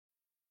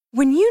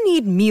When you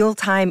need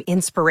mealtime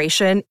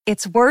inspiration,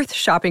 it's worth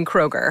shopping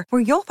Kroger,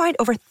 where you'll find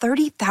over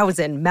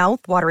 30,000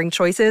 mouth-watering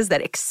choices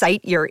that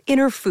excite your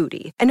inner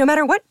foodie. And no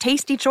matter what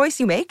tasty choice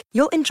you make,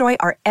 you'll enjoy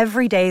our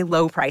everyday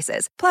low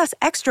prices, plus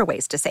extra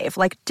ways to save,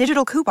 like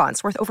digital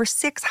coupons worth over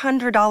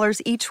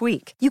 $600 each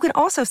week. You can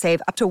also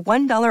save up to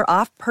 $1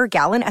 off per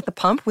gallon at the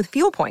pump with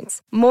fuel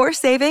points. More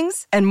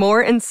savings and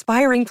more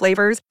inspiring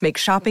flavors make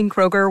shopping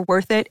Kroger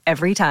worth it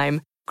every time.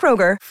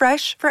 Kroger,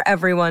 fresh for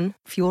everyone.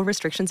 Fuel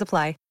restrictions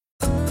apply.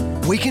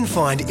 We can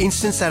find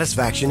instant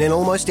satisfaction in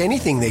almost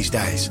anything these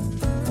days.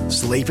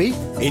 Sleepy?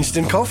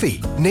 Instant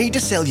coffee. Need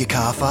to sell your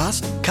car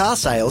fast? Car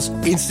sales,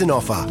 instant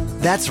offer.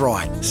 That's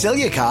right, sell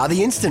your car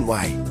the instant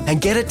way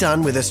and get it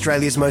done with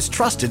Australia's most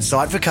trusted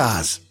site for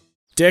cars.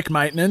 Deck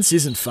maintenance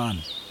isn't fun.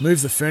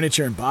 Move the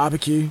furniture and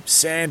barbecue,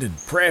 sand and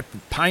prep,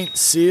 paint,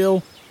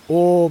 seal,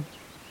 or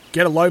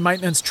get a low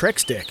maintenance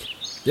Trex deck.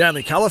 The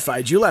only colour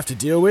fade you'll have to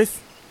deal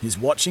with is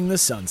watching the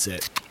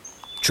sunset.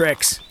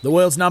 Trex, the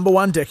world's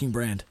 #1 decking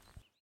brand.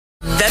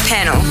 The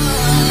Panel.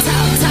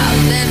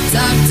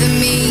 Talk to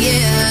me,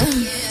 yeah.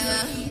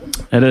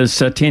 It is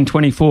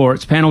 10:24.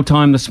 It's panel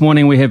time this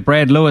morning. We have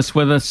Brad Lewis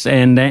with us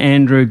and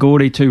Andrew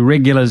Gordy, two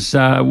regulars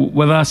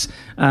with us.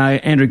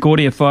 Andrew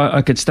Gordy, if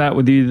I could start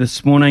with you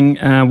this morning.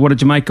 What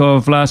did you make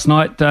of last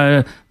night,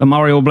 the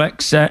Māori All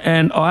Blacks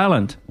and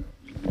Ireland?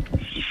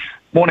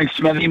 Morning,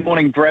 Smithy.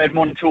 Morning, Brad.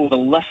 Morning to all the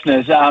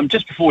listeners.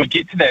 Just before we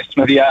get to that,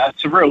 Smithy,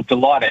 it's a real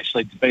delight,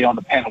 actually, to be on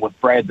the panel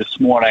with Brad this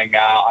morning.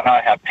 I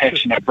know how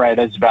passionate Brad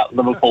is about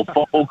Liverpool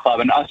Football Club,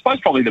 and I suppose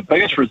probably the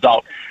biggest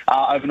result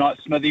overnight,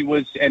 Smithy,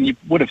 was, and you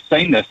would have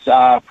seen this,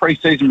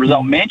 pre-season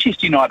result,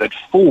 Manchester United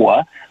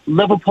 4,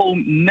 Liverpool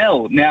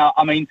 0. Now,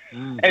 I mean,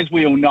 as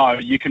we all know,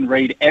 you can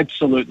read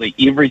absolutely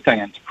everything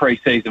into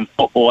pre-season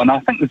football, and I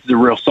think this is a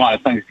real sign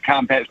of things to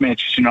come. Perhaps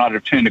Manchester United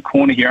have turned a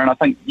corner here, and I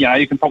think,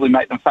 you can probably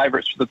make them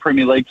favourites for the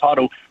Premier League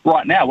title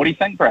right now. What do you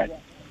think, Brad?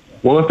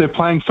 Well, if they're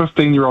playing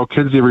 15-year-old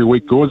kids every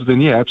week, Gordon, then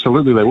yeah,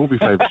 absolutely, they will be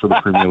favourites for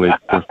the Premier League.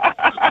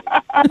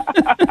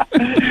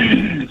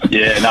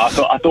 Yeah, no,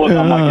 I thought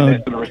I might get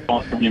that sort of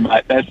response from you,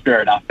 mate. That's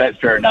fair enough.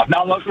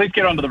 Now, look, let's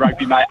get on to the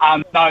rugby, mate.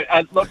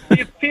 Look,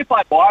 fair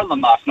play to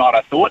Ireland last night,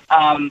 I thought.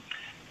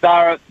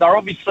 They're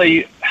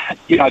obviously,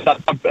 they've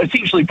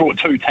essentially brought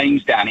two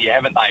teams down here,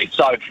 haven't they?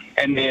 So,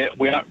 and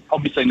we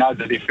obviously know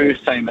that their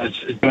first team is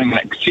doing an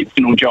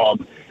exceptional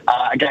job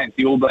against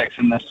the All Blacks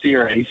in this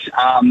series.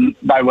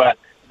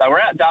 They were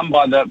outdone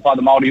by the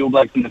Māori All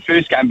Blacks in the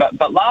first game,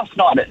 but last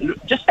night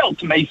it just felt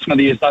to me,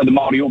 Smithy, as though the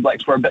Māori All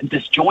Blacks were a bit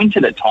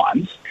disjointed at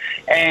times,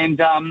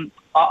 and I'm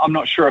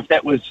not sure if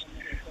that was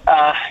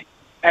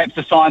perhaps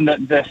a sign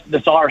that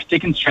this Irish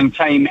second string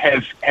team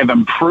have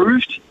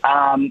improved,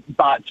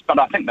 but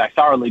I think they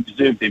thoroughly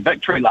deserved their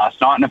victory last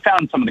night, and I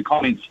found some of the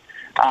comments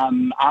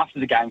after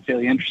the game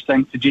fairly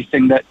interesting,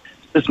 suggesting that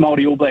this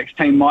Māori All Blacks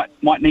team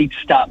might need to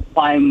start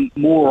playing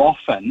more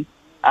often.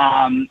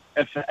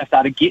 If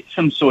they're to get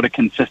some sort of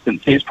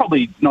consistency, it's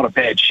probably not a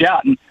bad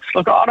shout. And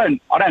look, I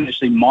don't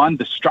actually mind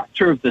the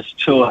structure of this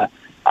tour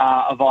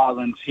of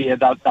Ireland here.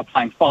 They're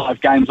playing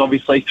 5 games,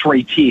 obviously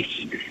 3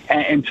 tests,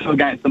 and 2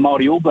 against the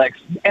Māori All Blacks.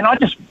 And I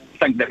just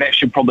think that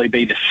should probably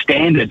be the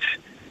standard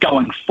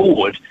going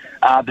forward.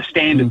 The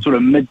standard sort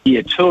of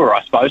mid-year tour,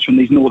 I suppose, from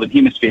these Northern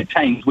Hemisphere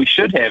teams. We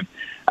should have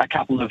a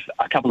couple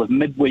of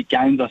midweek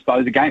games, I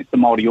suppose, against the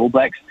Māori All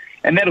Blacks.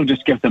 And that'll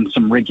just give them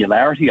some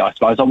regularity, I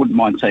suppose. I wouldn't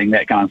mind seeing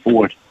that going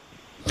forward.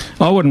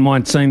 I wouldn't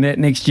mind seeing that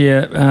next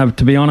year,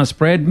 to be honest,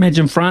 Brad.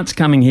 Imagine France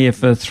coming here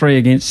for 3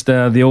 against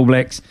the All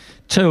Blacks,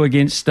 2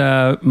 against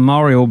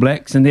Māori All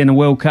Blacks, and then a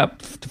World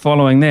Cup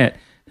following that.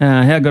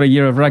 How good a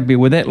year of rugby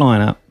with that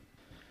lineup?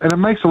 And it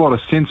makes a lot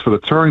of sense for the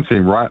touring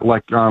team, right?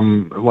 Like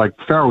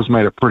Farrell's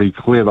made it pretty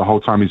clear the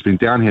whole time he's been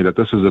down here that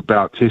this is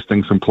about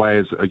testing some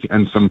players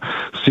in some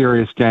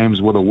serious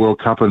games with a World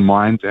Cup in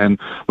mind. And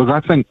look, I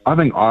think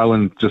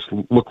Ireland just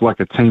look like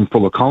a team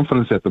full of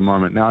confidence at the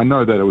moment. Now, I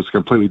know that it was a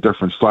completely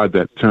different side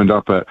that turned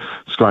up at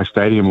Sky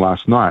Stadium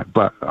last night,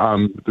 but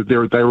they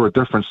were a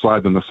different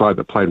side than the side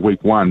that played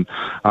week 1.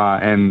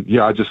 And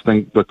yeah, I just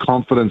think the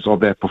confidence of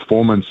that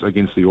performance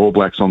against the All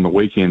Blacks on the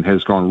weekend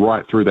has gone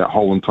right through that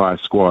whole entire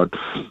squad.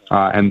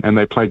 And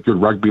they played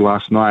good rugby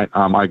last night.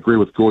 I agree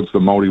with Gords, the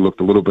Māori looked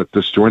a little bit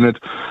disjointed.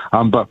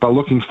 But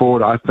looking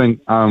forward, I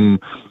think,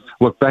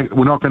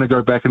 we're not going to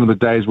go back into the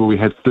days where we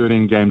had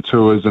 13-game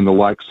tours and the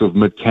likes of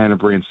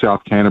Mid-Canterbury and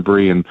South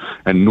Canterbury and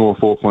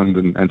North Auckland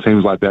and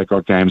teams like that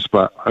got games.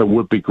 But it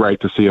would be great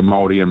to see a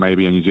Māori and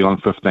maybe a New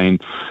Zealand 15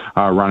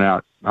 run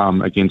out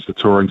against the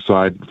touring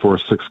side for a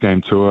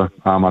 6-game tour.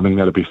 I think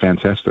that would be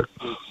fantastic.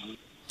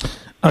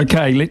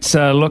 Okay, let's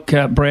look,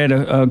 Brad,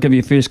 I'll give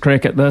you first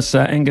crack at this.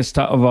 Angus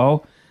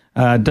Ta'avao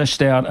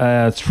dished out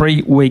a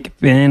 3-week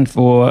ban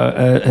for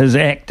his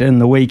act in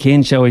the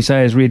weekend, shall we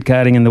say, his red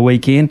carding in the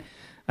weekend.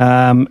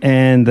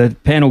 And the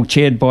panel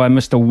chaired by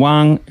Mr.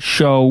 Wang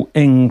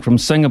Shou-ing from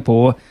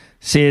Singapore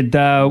said,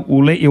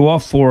 we'll let you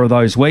off 4 of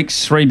those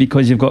weeks, 3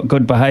 because you've got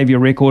good behaviour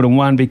record and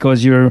 1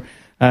 because you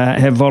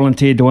have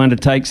volunteered to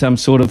undertake some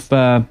sort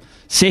of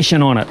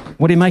session on it.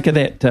 What do you make of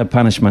that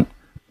punishment?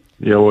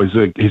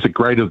 he's a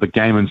great of the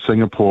game in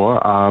Singapore.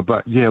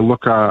 But yeah,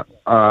 look,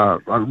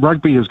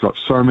 rugby has got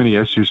so many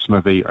issues,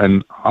 Smithy,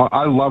 and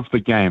I love the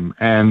game.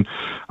 And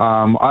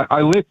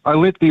I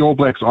let the All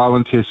Blacks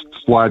Island test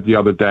slide the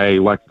other day,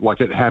 like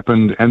it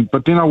happened.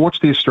 But then I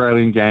watched the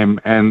Australian game,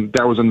 and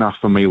that was enough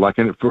for me. Like,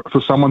 and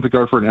for someone to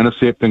go for an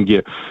intercept and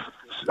get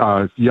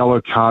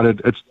yellow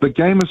carded, the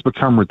game has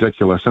become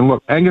ridiculous. And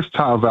look, Angus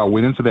Ta'avao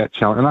went into that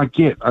challenge, and I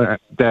get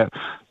that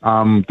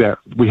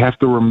we have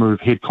to remove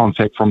head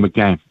contact from the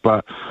game.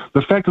 But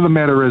the fact of the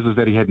matter is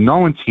that he had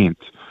no intent.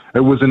 It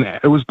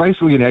was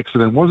basically an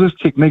accident. Was his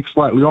technique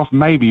slightly off?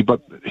 Maybe,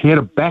 but he had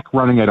a back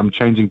running at him,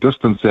 changing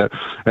distance at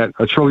 1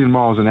 trillion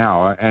miles an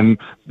hour. And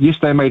yes,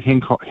 they made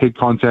head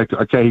contact.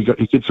 Okay,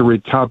 he gets a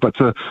red card, but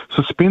to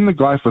suspend the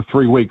guy for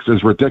 3 weeks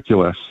is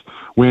ridiculous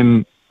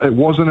when it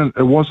wasn't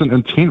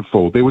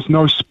intentful. There was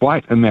no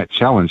spite in that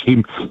challenge.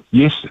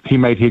 He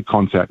made head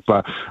contact,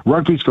 but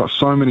rugby's got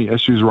so many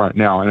issues right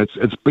now, and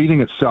it's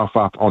beating itself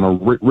up on a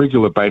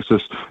regular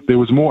basis. There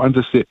was more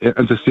intercept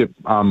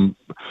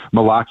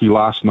malarkey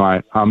last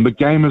night. The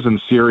game is in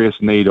serious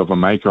need of a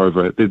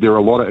makeover. There are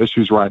a lot of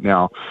issues right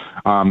now,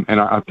 and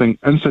I think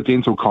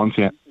incidental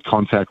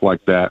contact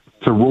like that,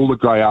 to rule the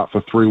guy out for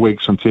 3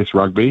 weeks from Test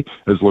rugby,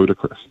 is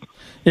ludicrous.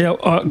 Yeah,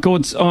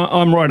 Gords,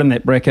 I'm right in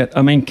that bracket.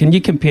 I mean, can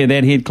you compare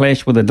that head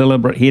clash with a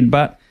deliberate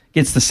headbutt?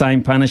 Gets the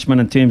same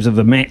punishment in terms of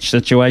the match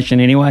situation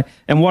anyway.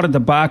 And what a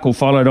debacle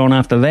followed on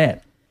after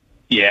that.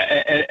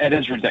 Yeah, it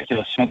is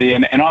ridiculous, Smithy.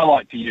 And I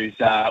like to use,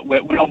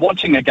 when I'm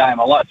watching a game,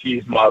 I like to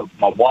use my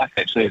wife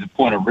actually as a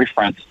point of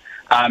reference.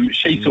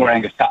 She saw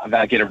Angus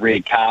Ta'avao get a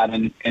red card,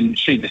 and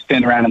she just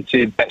turned around and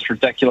said, "That's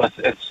ridiculous.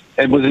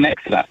 It was an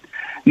accident."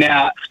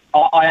 Now,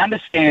 I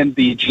understand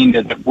the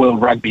agenda that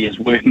World Rugby is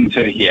working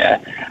to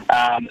here.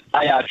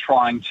 They are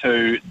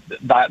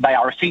they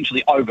are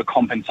essentially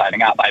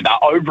overcompensating, aren't they? They're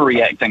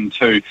overreacting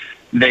to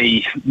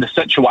the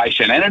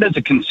situation. And it is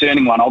a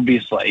concerning one,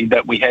 obviously,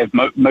 that we have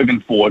moving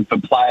forward for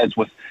players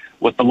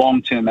with the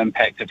long-term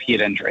impact of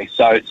head injury.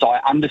 So I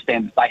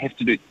understand that they have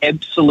to do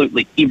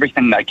absolutely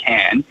everything they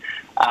can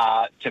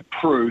to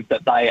prove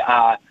that they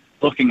are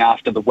looking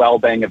after the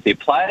well-being of their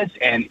players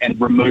and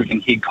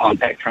removing head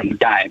contact from the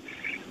game.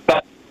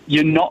 But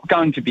you're not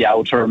going to be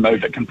able to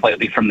remove it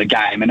completely from the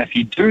game. And if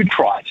you do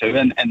try to,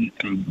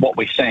 and what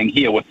we're seeing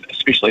here with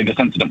especially this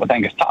incident with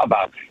Angus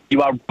Ta'avao,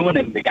 you are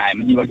ruining the game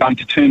and you are going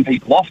to turn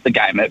people off the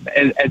game.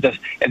 As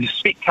a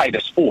spectator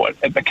sport,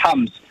 it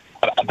becomes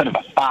a bit of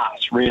a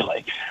farce,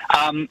 really.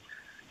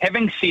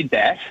 Having said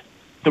that,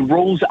 the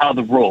rules are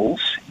the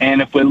rules,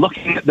 and if we're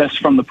looking at this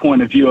from the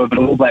point of view of an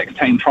All Blacks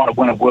team trying to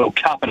win a World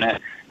Cup in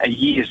a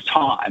year's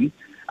time,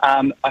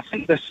 I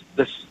think this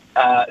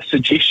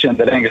suggestion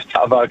that Angus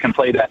Ta'avao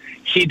complete a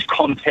head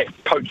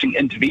contact coaching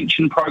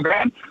intervention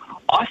program,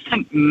 I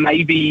think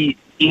maybe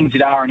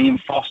NZR and Ian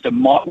Foster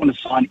might want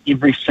to sign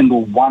every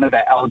single one of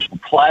our eligible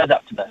players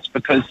up to this,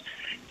 because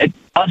it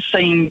does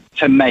seem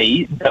to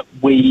me that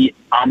we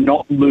are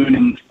not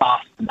learning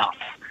fast enough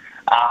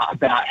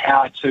about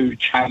how to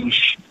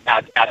change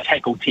our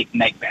tackle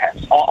technique,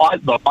 perhaps.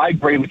 I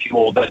agree with you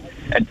all that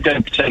it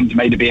did seem to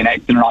me to be an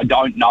accident. I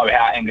don't know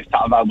how Angus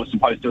Ta'avao was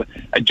supposed to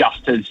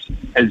adjust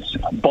his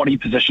body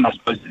position, I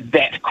suppose,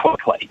 that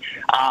quickly.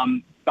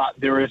 But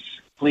there is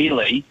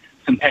clearly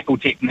some tackle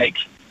technique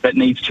that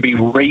needs to be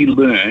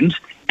relearned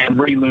and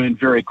relearned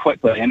very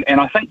quickly. And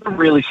I think the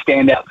really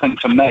standout thing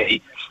for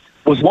me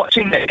was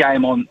watching that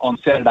game on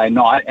Saturday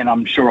night, and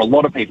I'm sure a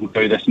lot of people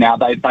do this now.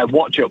 They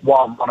watch it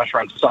while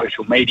monitoring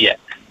social media.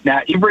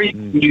 Now, every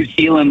New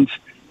Zealand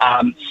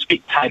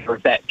spectator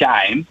of that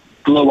game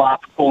blew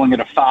up, calling it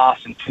a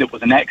farce and said it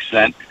was an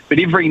accident. But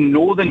every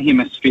Northern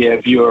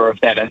Hemisphere viewer of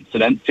that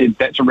incident said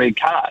that's a red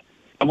card.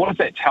 And what does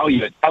that tell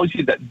you? It tells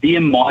you that their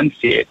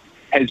mindset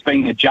has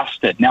been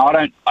adjusted. Now,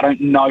 I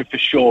don't know for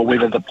sure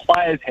whether the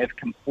players have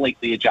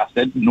completely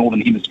adjusted,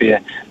 Northern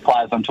Hemisphere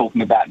players I'm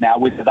talking about now,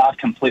 whether they've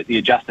completely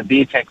adjusted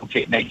their tackle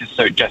technique to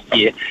suit just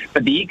here,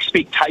 but the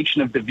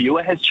expectation of the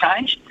viewer has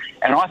changed,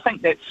 and I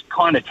think that's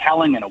kind of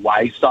telling in a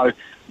way. So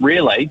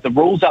really, the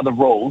rules are the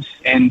rules,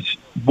 and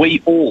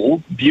we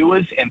all,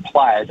 viewers and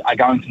players, are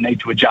going to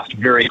need to adjust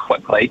very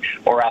quickly,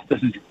 or else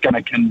this is going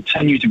to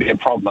continue to be a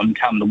problem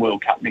come the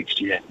World Cup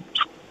next year.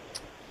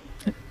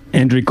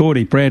 Andrew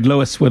Gordy, Brad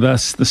Lewis with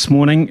us this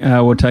morning.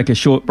 We'll take a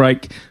short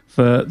break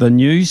for the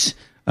news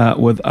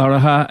with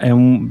Araha,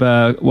 and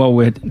while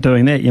we're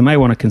doing that, you may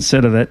want to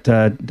consider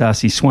that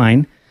Darcy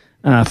Swain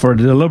for a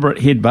deliberate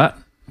headbutt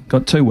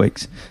got 2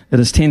 weeks. It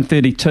is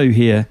 10:32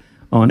 here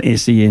on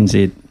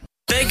SENZ.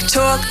 Big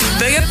talk,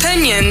 big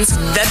opinions,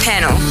 the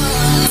panel.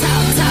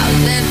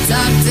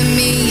 Talk to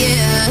me,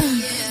 yeah.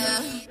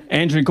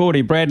 Andrew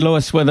Gordy, Brad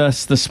Lewis with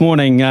us this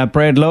morning.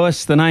 Brad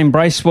Lewis, the name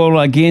Bracewell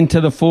again to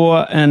the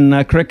fore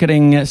in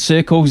cricketing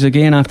circles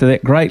again after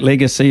that great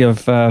legacy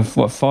of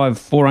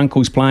four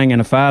uncles playing and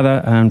a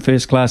father in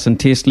first class and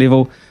test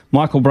level.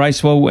 Michael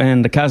Bracewell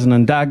and a cousin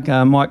and Doug.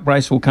 Mike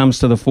Bracewell comes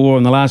to the fore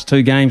in the last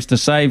 2 games to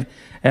save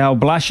our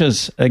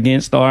blushes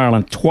against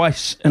Ireland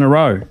twice in a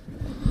row.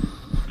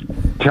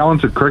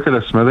 Talented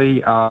cricketer,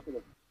 Smithy.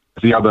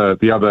 the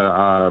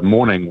other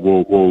morning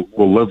will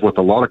live with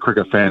a lot of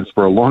cricket fans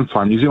for a long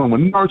time. New Zealand were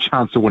no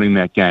chance of winning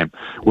that game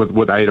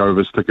with 8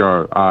 overs to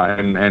go,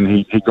 and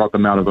he got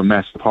them out of a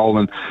massive hole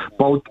and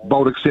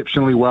bowled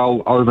exceptionally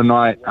well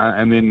overnight,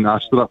 and then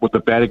stood up with the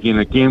bat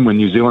again when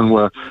New Zealand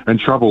were in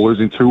trouble,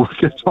 losing 2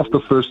 wickets off the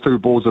first 2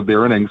 balls of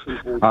their innings,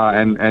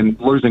 and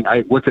losing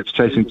 8 wickets,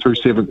 chasing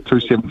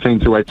 217,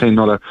 218.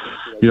 Not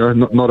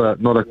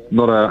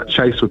a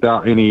chase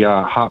without any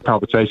heart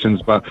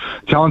palpitations, but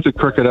talented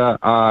cricketer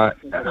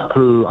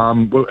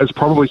who is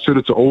probably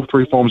suited to all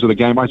 3 forms of the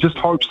game. I just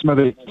hope,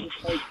 Smithy,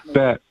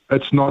 that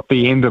it's not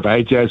the end of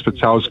Ajaz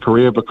Patel's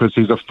career, because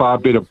he's a far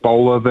better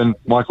bowler than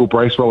Michael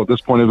Bracewell at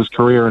this point of his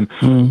career.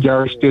 And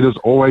Gary Stead has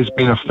always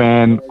been a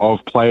fan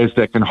of players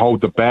that can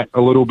hold the bat a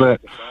little bit,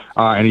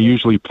 and he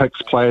usually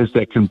picks players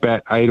that can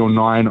bat 8 or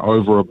 9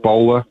 over a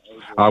bowler,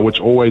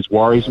 which always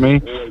worries me.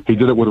 He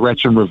did it with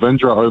Rachin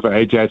Ravindra over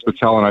Ajaz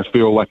Patel, and I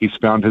feel like he's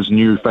found his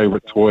new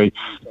favourite toy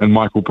in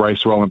Michael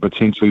Bracewell, and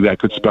potentially that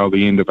could spell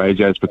the end of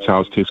Ajaz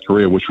Patel's Test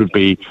career, which would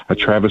be a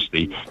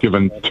travesty,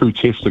 given 2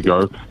 tests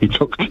ago he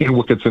took 10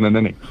 wickets in an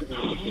innings.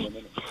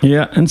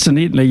 Yeah,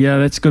 incidentally,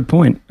 that's a good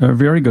point. A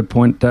very good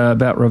point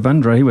about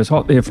Ravindra. He was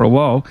hot there for a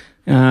while.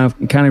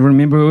 Can't even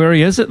remember where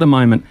he is at the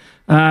moment.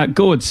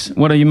 Gords,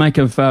 what do you make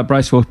of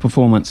Bracewell's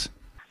performance?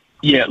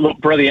 Yeah, look,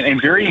 brilliant and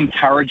very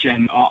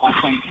encouraging, I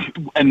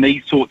think, in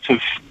these sorts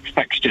of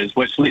fixtures,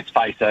 which, let's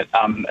face it,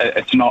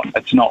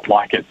 it's not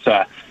like it's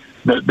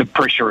the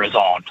pressure is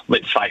on.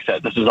 Let's face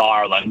it, this is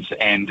Ireland,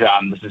 and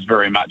this is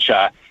very much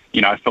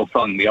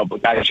fulfilling the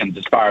obligations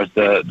as far as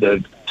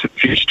the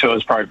Future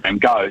Tours program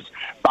goes.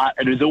 But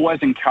it is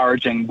always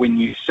encouraging when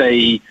you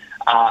see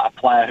a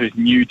player who's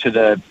new to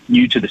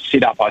the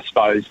setup, I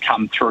suppose,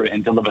 come through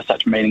and deliver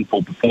such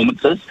meaningful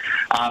performances,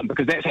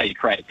 because that's how you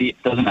create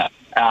depth, doesn't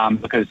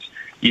it? Because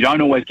you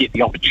don't always get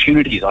the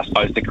opportunities, I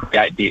suppose, to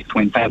create depth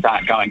when things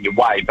aren't going your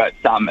way. But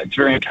it's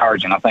very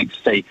encouraging, I think, to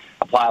see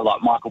a player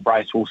like Michael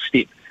Bracewell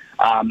step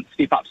up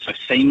so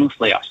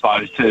seamlessly, I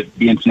suppose, to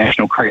the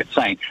international cricket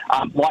scene.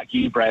 Like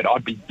you, Brad,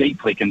 I'd be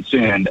deeply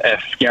concerned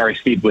if Gary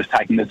Stead was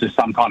taking this as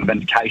some kind of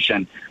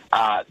indication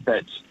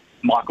that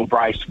Michael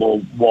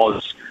Bracewell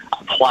was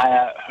a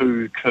player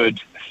who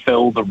could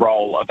fill the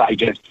role of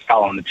Ajaz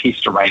Patel in the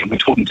Test arena. We're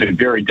talking 2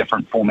 very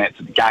different formats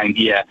of the game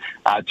here,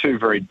 2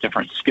 very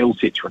different skill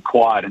sets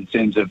required in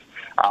terms of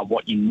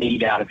what you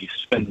need out of your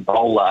spin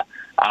bowler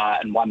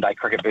in one-day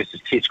cricket versus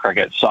Test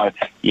cricket. So,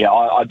 yeah,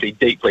 I'd be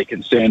deeply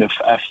concerned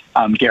if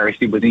Gary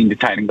Stead was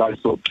entertaining those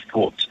sorts of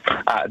thoughts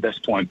at this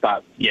point.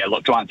 But, yeah,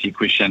 look, to answer your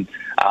question,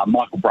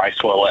 Michael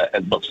Bracewell,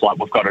 it looks like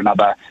we've got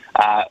another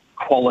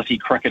quality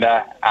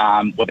cricketer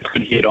with a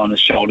good head on his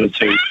shoulders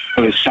who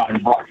has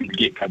shown right from the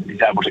get-go that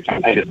he's able to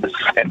compete at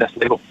this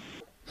level.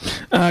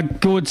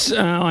 Gords,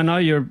 I know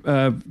you've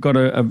got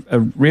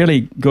a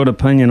really good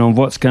opinion on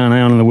what's going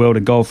on in the world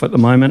of golf at the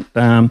moment,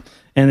 and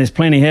there's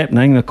plenty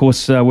happening. Of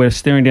course, we're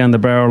staring down the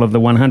barrel of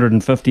the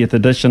 150th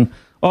edition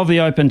of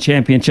the Open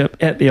Championship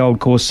at the Old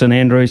Course St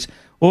Andrews.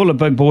 All the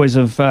big boys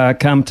have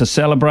come to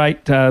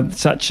celebrate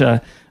such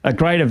a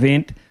great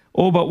event.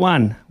 All but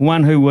one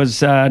who was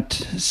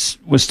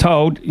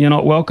told you're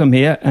not welcome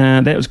here.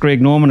 That was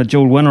Greg Norman, a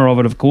dual winner of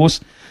it, of course.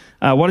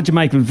 What did you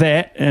make of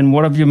that, and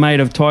what have you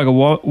made of Tiger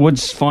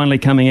Woods finally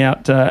coming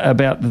out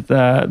about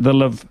the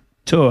LIV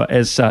Tour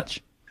as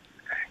such?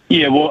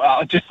 Yeah,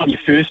 well, just on your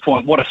first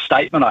point, what a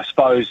statement, I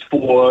suppose,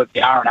 for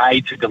the R&A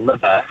to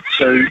deliver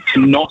to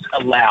not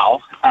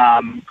allow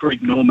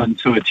Greg Norman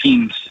to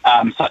attend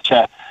such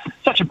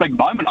a big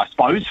moment, I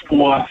suppose,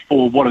 for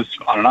what is,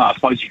 I don't know, I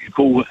suppose you could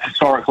call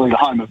historically the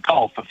home of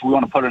golf, if we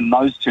want to put it in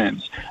those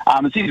terms.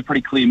 It sends a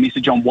pretty clear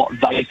message on what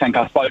they think,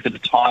 I suppose, at a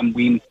time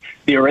when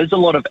there is a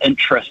lot of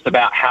interest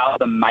about how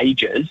the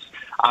majors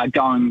are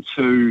going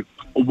to,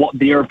 or what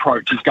their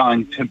approach is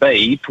going to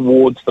be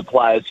towards the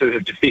players who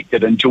have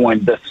defected and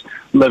joined this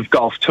LIV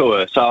Golf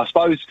Tour. So I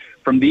suppose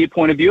from their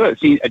point of view,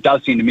 it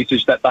does send a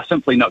message that they're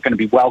simply not going to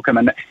be welcome.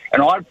 And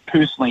I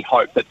personally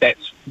hope that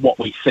that's what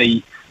we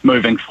see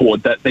moving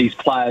forward, that these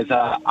players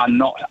are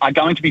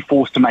going to be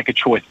forced to make a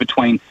choice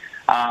between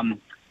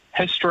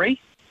history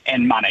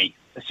and money,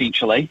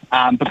 essentially,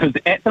 because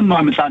at the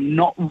moment they're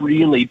not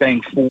really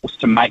being forced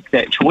to make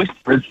that choice.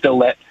 There is still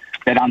that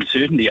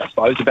uncertainty, I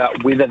suppose,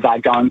 about whether they're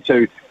going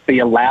to be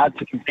allowed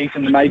to compete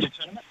in the major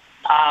tournament.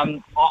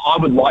 I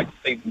would like to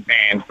see them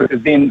banned,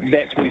 because then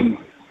that's when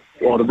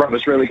the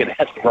rubber's really going to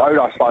hit the road,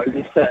 I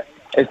suppose,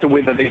 as to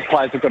whether these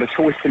players have got a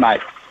choice to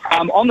make.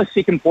 On the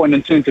second point,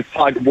 in terms of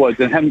Tiger Woods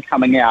and him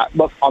coming out,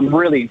 look, I'm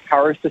really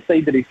encouraged to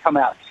see that he's come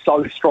out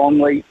so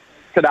strongly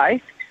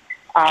today.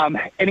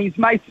 And he's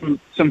made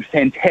some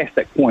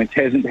fantastic points,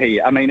 hasn't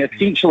he? I mean,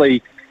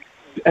 essentially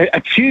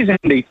accusing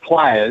these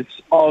players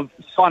of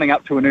signing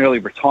up to an early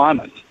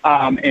retirement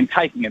and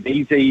taking the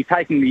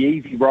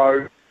easy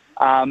road,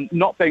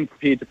 not being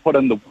prepared to put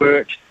in the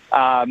work,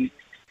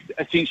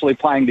 essentially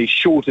playing these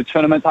shorter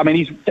tournaments. I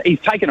mean, he's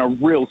taken a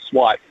real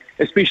swipe,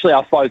 especially,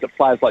 I suppose, at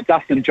players like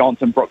Dustin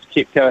Johnson, Brooks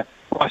Koepka,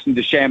 Bryson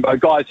DeChambeau,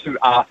 guys who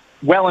are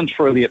well and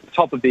truly at the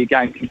top of their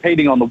game,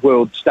 competing on the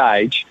world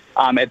stage,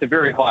 at the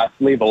very highest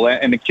level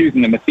and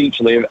accusing them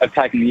essentially of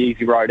taking the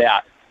easy road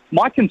out.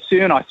 My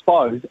concern, I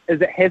suppose,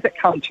 is has it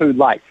come too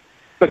late?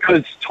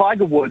 Because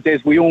Tiger Woods,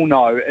 as we all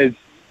know,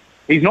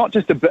 he's not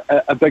just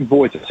a big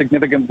voice, a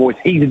significant voice.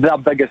 He's the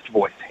biggest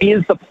voice. He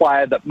is the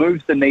player that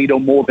moves the needle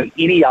more than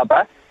any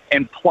other,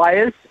 and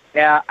players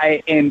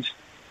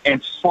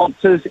and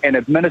sponsors and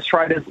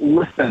administrators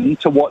listen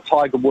to what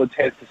Tiger Woods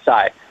has to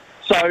say.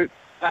 So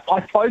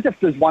I suppose if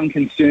there's one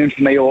concern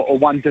for me or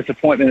one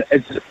disappointment,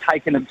 it's just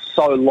taken him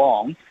so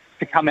long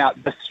to come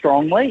out this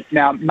strongly.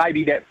 Now,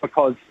 maybe that's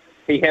because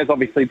he has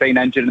obviously been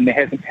injured and there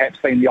hasn't perhaps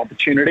been the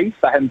opportunity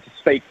for him to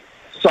speak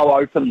so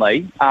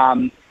openly.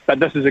 But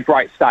this is a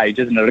great stage,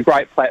 isn't it? A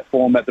great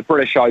platform at the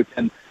British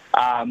Open,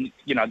 the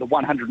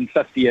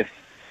 150th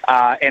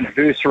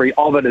anniversary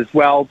of it as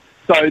well.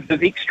 So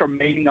there's extra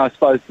meaning, I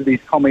suppose, to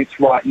these comments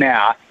right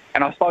now.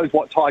 And I suppose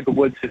what Tiger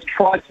Woods has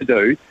tried to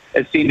do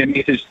is send a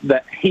message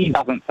that he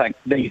doesn't think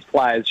these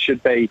players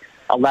should be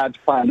allowed to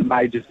play in the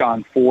majors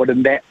going forward.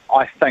 And that,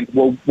 I think,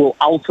 will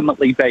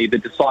ultimately be the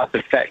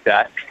decisive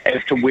factor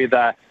as to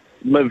whether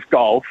LIV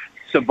Golf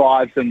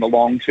survives in the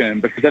long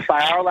term. Because if they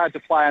are allowed to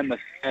play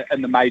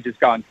in the majors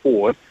going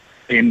forward,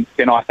 then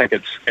I think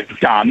it's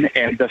done,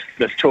 and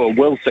this tour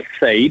will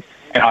succeed.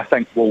 And I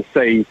think we'll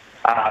see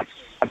a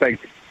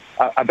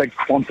big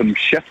quantum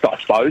shift, I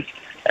suppose,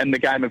 in the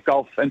game of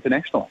golf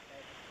internationally.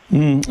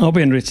 I'll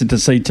be interested to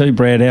see too,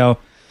 Brad, how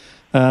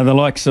the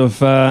likes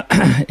of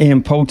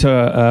Ian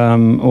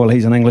Poulter,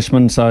 he's an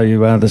Englishman,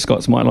 so the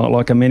Scots might not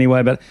like him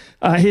anyway. But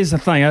here's the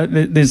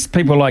thing: there's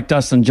people like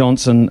Dustin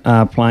Johnson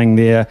playing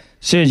there,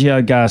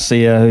 Sergio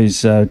Garcia,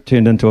 who's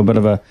turned into a bit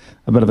of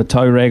a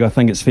toe rag, I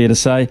think it's fair to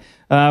say.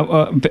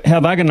 How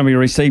they're going to be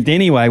received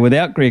anyway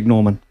without Greg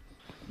Norman.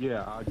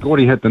 Yeah,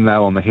 Gordy hit the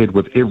nail on the head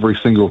with every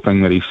single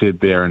thing that he said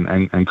there,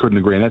 and couldn't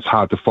agree, and that's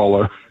hard to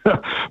follow.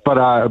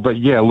 But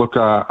yeah, look,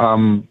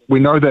 we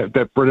know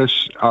that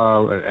British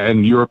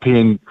and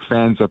European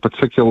fans are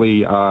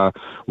particularly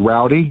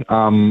rowdy,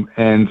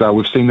 and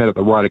we've seen that at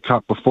the Ryder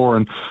Cup before,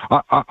 and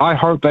I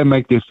hope they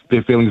make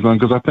their feelings known,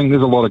 because I think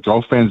there's a lot of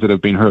golf fans that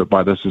have been hurt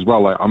by this as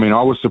well. I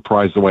was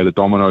surprised the way the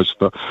dominoes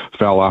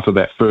fell after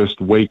that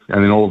first week,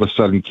 and then all of a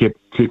sudden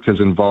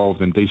Koepka's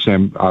involved and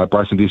Bryson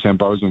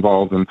DeChambeau's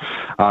involved, and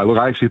look,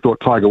 I actually thought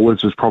Tiger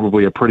Woods was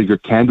probably a pretty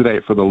good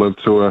candidate for the LIV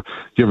Tour,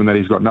 given that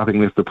he's got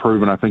nothing left to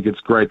prove, and I think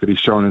it's great that he's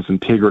shown his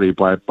integrity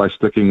by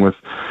sticking with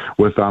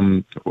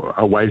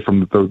away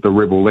from the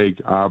Rebel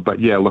League. But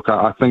yeah, look,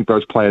 I think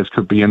those players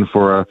could be in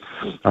for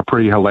a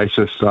pretty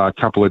hellacious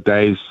couple of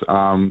days.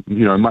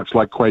 Much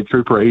like Quade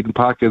Cooper at Eden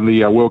Park in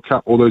the World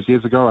Cup all those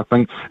years ago, I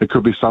think it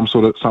could be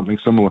something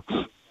similar.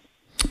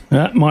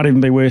 It might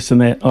even be worse than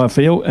that, I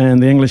feel,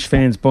 and the English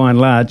fans, by and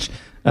large,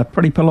 are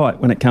pretty polite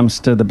when it comes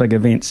to the big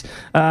events.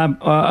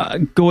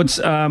 Gords,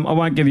 I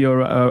won't give you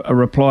a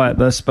reply at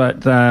this,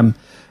 but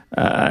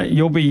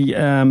you'll be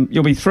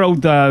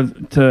thrilled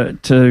to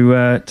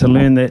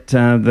learn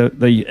that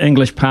the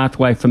English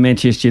pathway for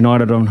Manchester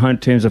United on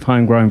terms of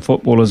homegrown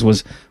footballers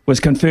was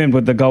confirmed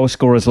with the goal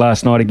scorers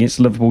last night against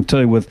Liverpool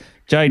too, with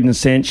Jadon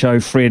Sancho,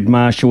 Fred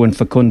Marshall and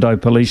Facundo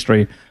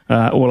Pellistri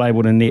all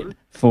able to net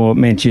for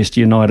Manchester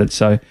United.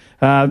 So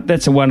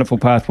that's a wonderful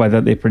pathway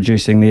that they're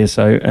producing there.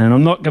 So, and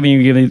I'm not going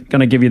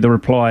to give you the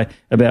reply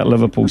about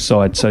Liverpool's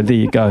side. So there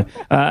you go.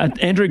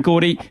 Andrew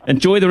Gordy,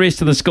 enjoy the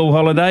rest of the school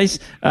holidays.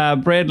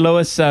 Brad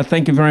Lewis,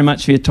 thank you very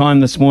much for your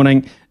time this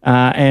morning.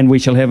 And we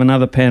shall have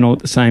another panel at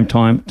the same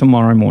time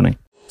tomorrow morning.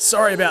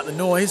 Sorry about the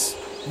noise.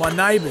 My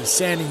neighbour's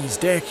sanding his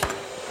deck.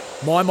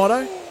 My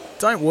motto,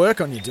 don't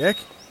work on your deck,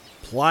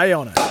 play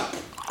on it.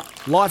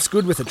 Life's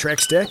good with a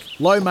Trex deck.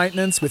 Low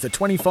maintenance with a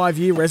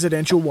 25-year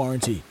residential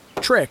warranty.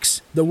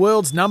 Trex, the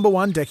world's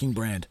 #1 decking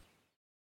brand.